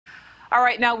All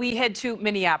right, now we head to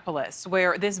Minneapolis,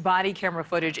 where this body camera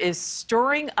footage is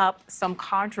stirring up some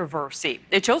controversy.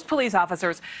 It shows police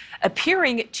officers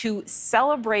appearing to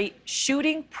celebrate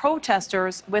shooting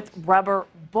protesters with rubber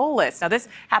bullets. Now, this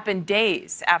happened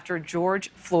days after George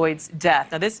Floyd's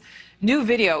death. Now, this new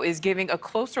video is giving a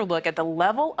closer look at the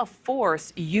level of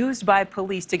force used by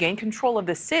police to gain control of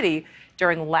the city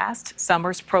during last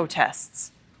summer's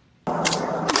protests.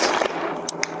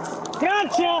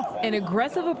 Gotcha! An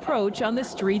aggressive approach on the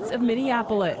streets of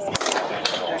Minneapolis.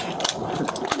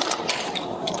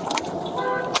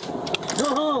 Go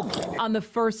home! On the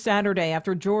first Saturday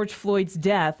after George Floyd's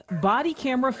death, body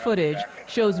camera footage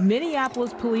shows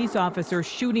Minneapolis police officers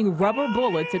shooting rubber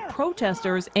bullets at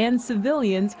protesters and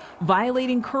civilians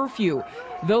violating curfew.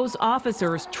 Those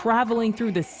officers traveling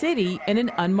through the city in an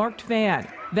unmarked van.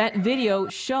 That video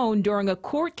shown during a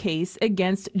court case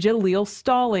against Jaleel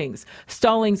Stallings.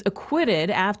 Stallings acquitted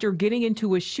after getting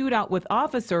into a shootout with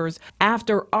officers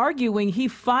after arguing he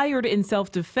fired in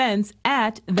self-defense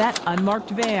at that unmarked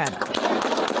van.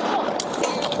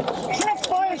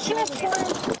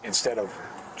 Instead of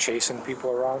chasing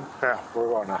people around, we're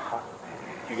going to hunt.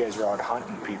 You guys are out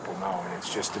hunting people now, and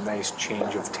it's just a nice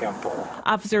change of tempo.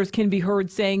 Officers can be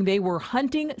heard saying they were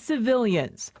hunting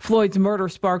civilians. Floyd's murder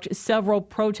sparked several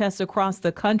protests across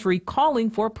the country calling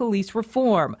for police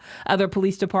reform. Other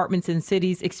police departments in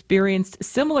cities experienced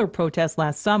similar protests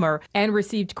last summer and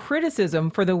received criticism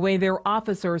for the way their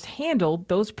officers handled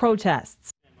those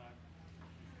protests.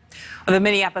 The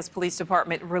Minneapolis Police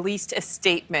Department released a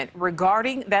statement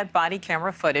regarding that body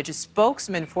camera footage. A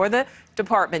spokesman for the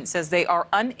department says they are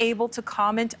unable to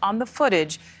comment on the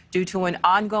footage due to an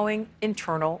ongoing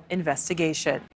internal investigation.